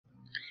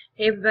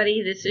Hey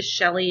everybody, this is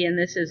Shelly and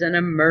this is an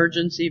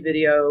emergency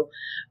video.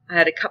 I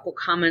had a couple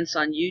comments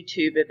on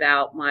YouTube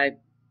about my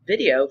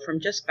video from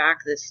just back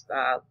this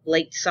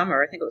late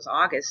summer, I think it was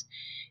August,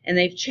 and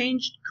they've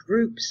changed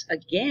groups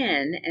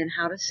again and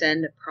how to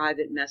send a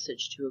private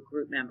message to a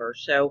group member.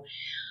 So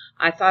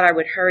I thought I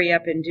would hurry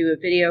up and do a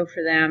video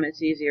for them.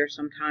 It's easier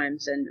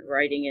sometimes than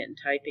writing it and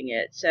typing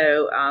it.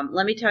 So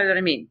let me tell you what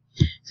I mean.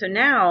 So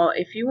now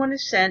if you want to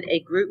send a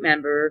group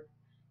member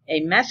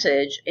a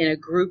message in a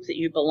group that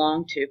you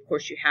belong to, of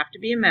course you have to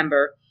be a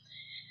member.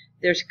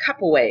 There's a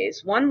couple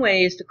ways. One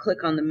way is to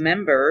click on the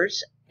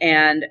members,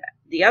 and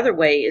the other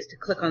way is to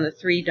click on the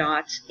three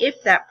dots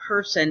if that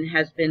person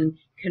has been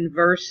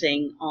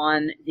conversing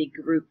on the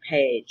group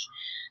page.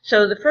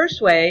 So the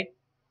first way,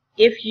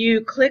 if you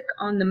click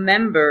on the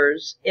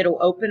members,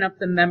 it'll open up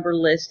the member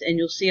list and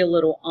you'll see a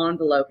little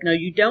envelope. Now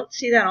you don't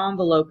see that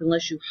envelope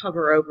unless you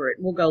hover over it.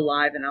 We'll go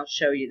live and I'll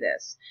show you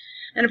this.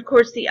 And of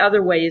course the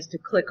other way is to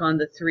click on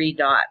the three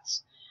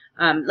dots.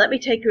 Let me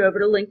take you over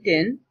to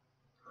LinkedIn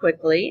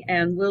quickly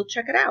and we'll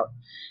check it out.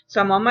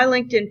 So I'm on my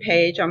LinkedIn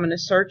page. I'm going to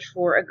search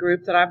for a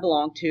group that I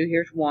belong to.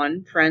 Here's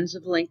one, Friends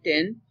of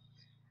LinkedIn.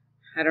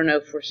 I don't know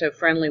if we're so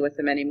friendly with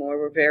them anymore.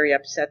 We're very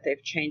upset they're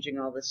changing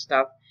all this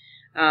stuff.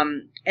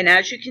 And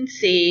as you can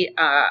see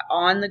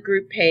on the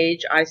group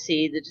page, I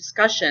see the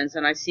discussions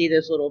and I see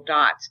those little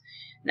dots.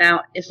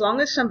 Now, as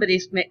long as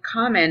somebody's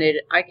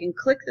commented, I can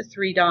click the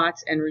three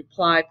dots and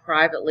reply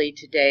privately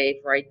to Dave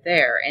right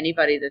there.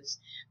 Anybody that's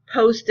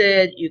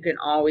posted, you can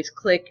always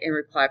click and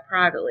reply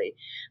privately.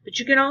 But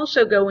you can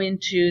also go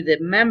into the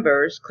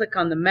members, click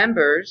on the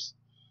members,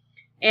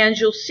 and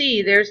you'll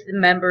see there's the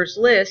members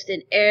list,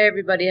 and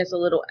everybody has a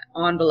little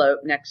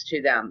envelope next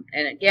to them.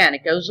 And again,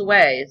 it goes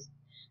away.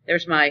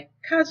 There's my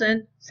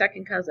cousin,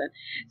 second cousin.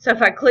 So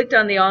if I clicked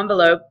on the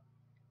envelope,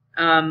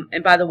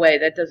 and by the way,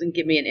 that doesn't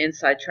give me an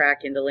inside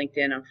track into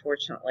LinkedIn,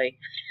 unfortunately.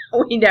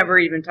 We never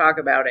even talk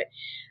about it.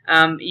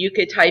 You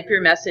could type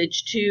your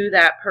message to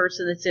that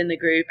person that's in the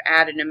group,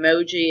 add an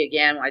emoji.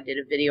 Again, I did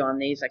a video on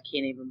these. I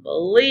can't even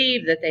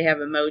believe that they have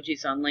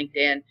emojis on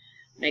LinkedIn. It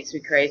makes me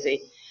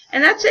crazy.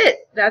 And that's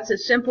it. That's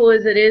as simple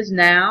as it is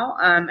now.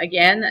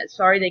 Again,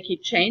 sorry they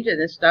keep changing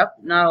this stuff.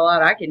 Not a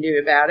lot I can do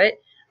about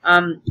it.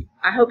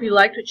 I hope you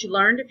liked what you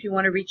learned. If you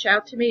want to reach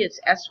out to me, it's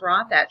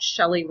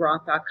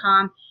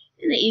sroth@shellyroth.com.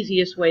 And the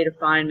easiest way to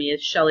find me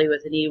is Shelly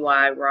with an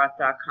EY,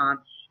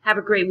 roth.com. Have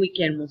a great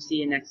weekend. We'll see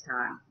you next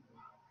time.